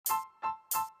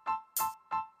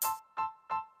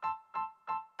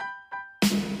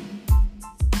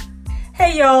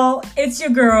Hey y'all, it's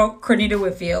your girl, Cornita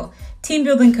Whitfield, team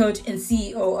building coach and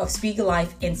CEO of Speak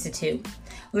Life Institute.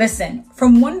 Listen,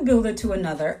 from one builder to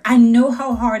another, I know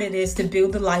how hard it is to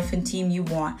build the life and team you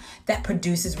want that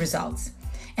produces results.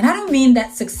 And I don't mean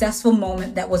that successful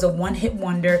moment that was a one-hit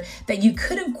wonder that you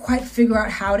couldn't quite figure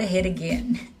out how to hit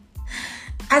again.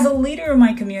 As a leader in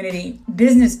my community,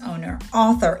 business owner,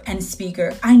 author, and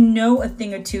speaker, I know a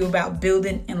thing or two about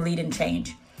building and leading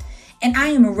change. And I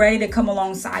am ready to come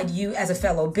alongside you as a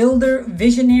fellow builder,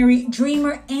 visionary,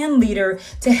 dreamer, and leader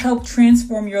to help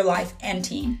transform your life and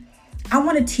team. I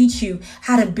want to teach you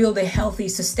how to build a healthy,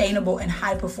 sustainable, and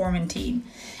high-performing team.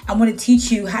 I want to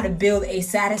teach you how to build a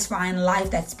satisfying life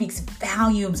that speaks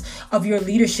volumes of your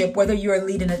leadership, whether you're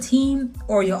leading a team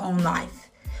or your own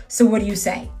life. So what do you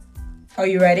say? Are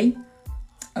you ready?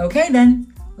 Okay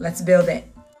then, let's build it.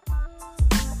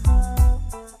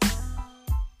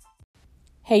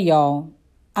 Hey y'all,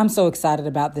 I'm so excited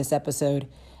about this episode.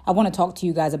 I want to talk to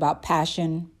you guys about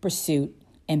passion, pursuit,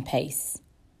 and pace.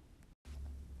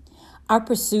 Our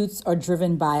pursuits are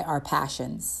driven by our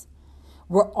passions.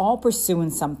 We're all pursuing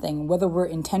something, whether we're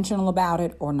intentional about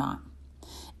it or not.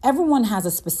 Everyone has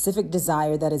a specific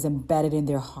desire that is embedded in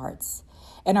their hearts,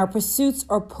 and our pursuits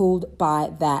are pulled by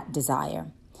that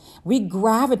desire. We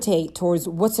gravitate towards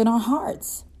what's in our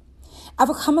hearts. I've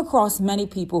come across many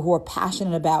people who are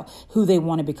passionate about who they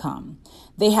want to become.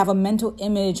 They have a mental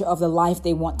image of the life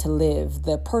they want to live,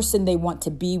 the person they want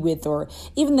to be with, or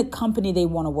even the company they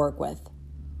want to work with.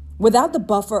 Without the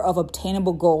buffer of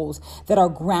obtainable goals that are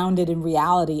grounded in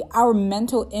reality, our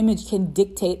mental image can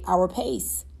dictate our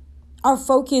pace. Our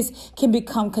focus can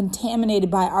become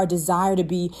contaminated by our desire to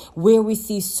be where we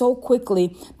see so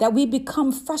quickly that we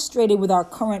become frustrated with our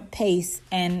current pace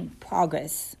and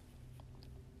progress.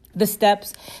 The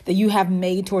steps that you have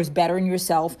made towards bettering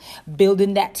yourself,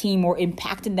 building that team, or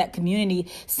impacting that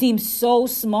community seem so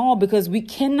small because we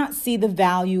cannot see the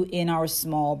value in our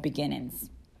small beginnings.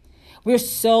 We're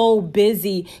so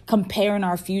busy comparing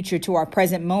our future to our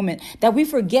present moment that we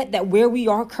forget that where we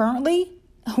are currently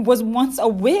was once a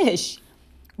wish.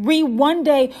 We one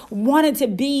day wanted to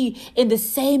be in the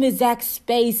same exact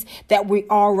space that we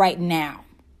are right now.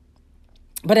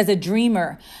 But as a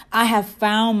dreamer, I have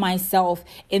found myself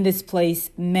in this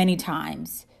place many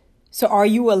times. So are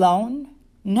you alone?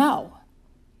 No.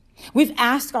 We've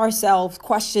asked ourselves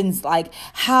questions like,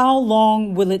 how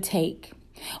long will it take?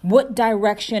 What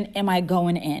direction am I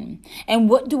going in? And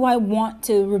what do I want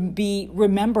to be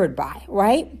remembered by,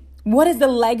 right? What is the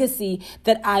legacy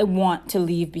that I want to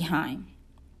leave behind?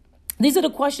 These are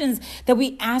the questions that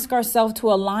we ask ourselves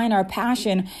to align our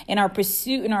passion and our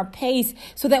pursuit and our pace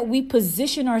so that we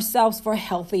position ourselves for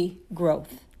healthy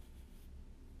growth.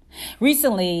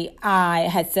 Recently, I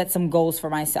had set some goals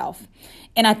for myself,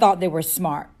 and I thought they were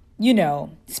smart,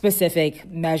 specific,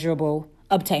 measurable,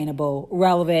 obtainable,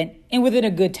 relevant, and within a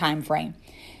good time frame.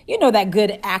 That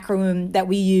good acronym that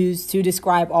we use to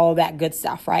describe all that good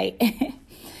stuff, right?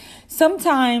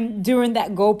 Sometime during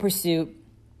that goal pursuit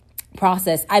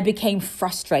process, I became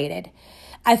frustrated.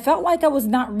 I felt like I was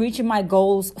not reaching my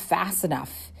goals fast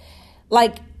enough.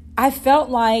 I felt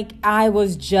like I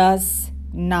was just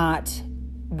not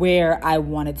where I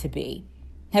wanted to be.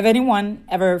 Have anyone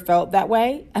ever felt that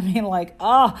way?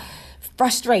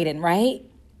 Frustrated, right?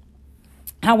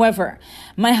 However,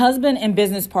 my husband and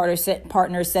business partner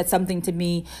said something to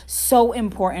me so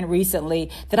important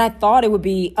recently that I thought it would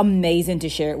be amazing to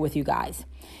share it with you guys.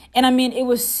 And it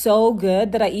was so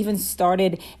good that I even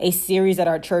started a series at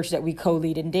our church that we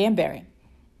co-lead in Danbury,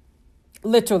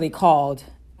 literally called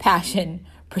Passion,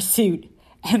 Pursuit,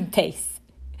 and Pace.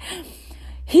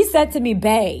 He said to me,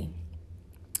 "Bae,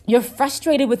 you're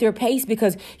frustrated with your pace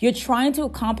because you're trying to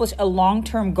accomplish a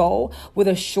long-term goal with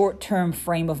a short-term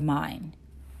frame of mind."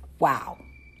 Wow,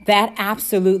 that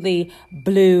absolutely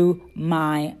blew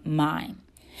my mind.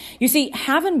 You see,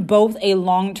 having both a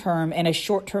long-term and a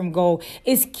short-term goal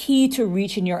is key to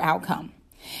reaching your outcome.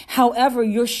 However,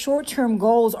 your short-term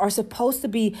goals are supposed to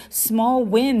be small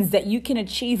wins that you can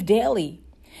achieve daily,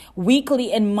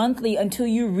 weekly, and monthly until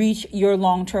you reach your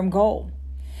long-term goal.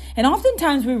 And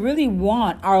oftentimes we really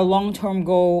want our long-term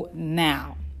goal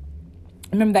now.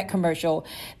 Remember that commercial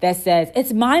that says,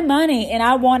 "It's my money and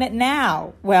I want it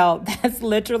now." Well, that's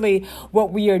literally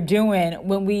what we are doing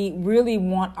when we really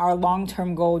want our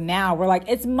long-term goal now. We're like,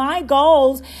 it's my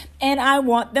goals and I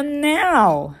want them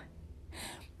now.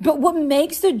 But what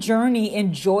makes the journey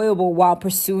enjoyable while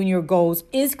pursuing your goals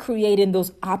is creating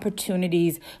those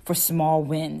opportunities for small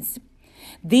wins.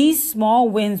 These small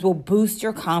wins will boost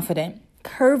your confidence,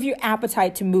 curb your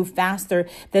appetite to move faster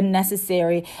than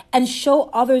necessary, and show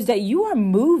others that you are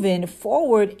moving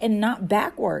forward and not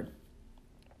backward.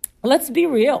 Let's be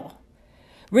real.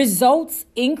 Results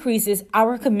increases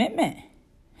our commitment.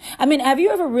 I mean, have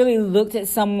you ever really looked at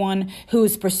someone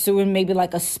who's pursuing maybe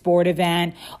like a sport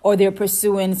event, or they're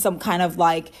pursuing some kind of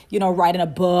like, writing a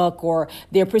book, or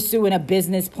they're pursuing a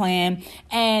business plan,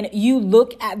 and you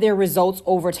look at their results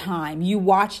over time. You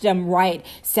watch them write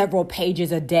several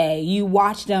pages a day. You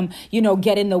watch them,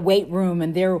 get in the weight room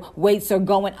and their weights are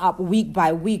going up week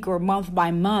by week or month by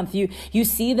month. You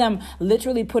see them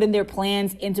literally putting their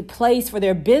plans into place for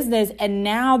their business, and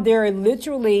now they're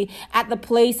literally at the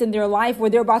place in their life where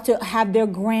they're about to have their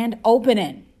grand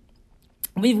opening.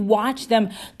 We've watched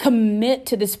them commit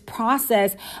to this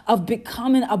process of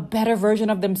becoming a better version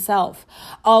of themselves,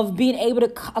 of being able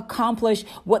to accomplish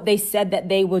what they said that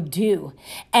they would do.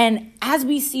 And as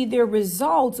we see their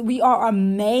results, we are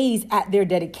amazed at their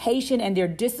dedication and their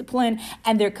discipline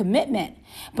and their commitment.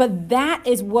 But that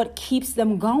is what keeps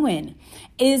them going,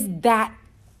 is that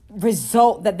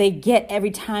result that they get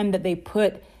every time that they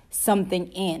put something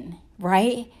in,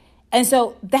 right? And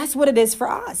so that's what it is for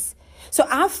us. So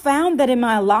I've found that in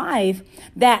my life,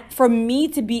 that for me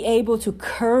to be able to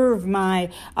curve my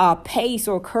pace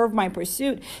or curve my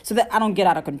pursuit so that I don't get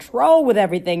out of control with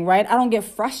everything, right? I don't get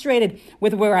frustrated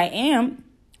with where I am.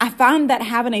 I found that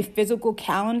having a physical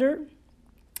calendar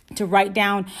to write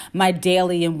down my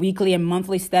daily and weekly and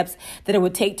monthly steps that it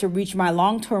would take to reach my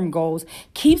long-term goals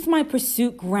keeps my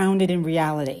pursuit grounded in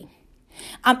reality.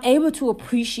 I'm able to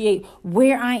appreciate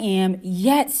where I am,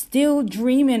 yet still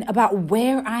dreaming about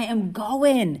where I am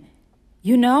going.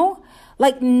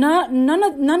 Like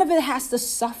none of it has to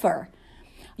suffer.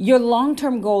 Your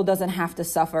long-term goal doesn't have to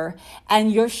suffer,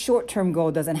 and your short-term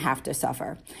goal doesn't have to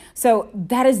suffer. So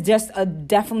that is just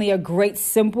definitely a great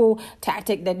simple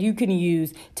tactic that you can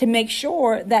use to make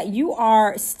sure that you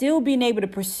are still being able to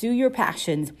pursue your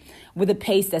passions with a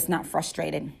pace that's not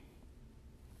frustrating.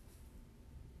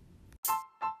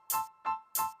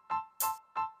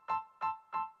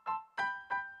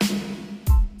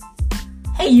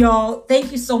 Hey, y'all,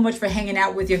 thank you so much for hanging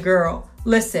out with your girl.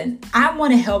 Listen, I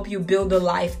want to help you build a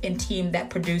life and team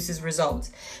that produces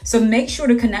results. So make sure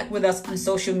to connect with us on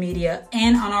social media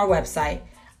and on our website.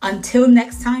 Until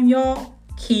next time, y'all,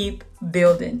 keep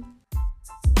building.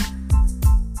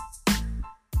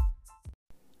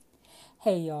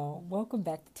 Hey, y'all, welcome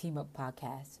back to Team Up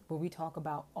Podcast, where we talk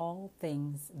about all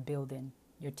things building,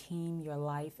 your team, your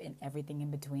life, and everything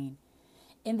in between.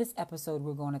 In this episode,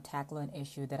 we're going to tackle an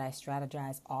issue that I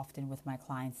strategize often with my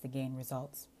clients to gain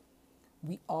results.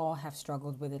 We all have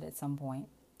struggled with it at some point.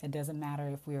 It doesn't matter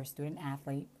if we are a student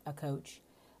athlete, a coach,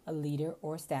 a leader,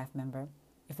 or a staff member.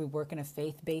 If we work in a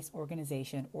faith-based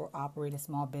organization or operate a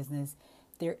small business,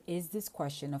 there is this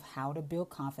question of how to build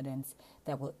confidence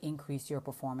that will increase your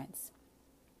performance.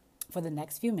 For the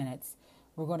next few minutes,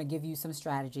 we're going to give you some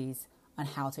strategies on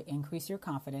how to increase your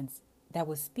confidence that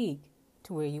will speak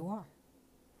to where you are.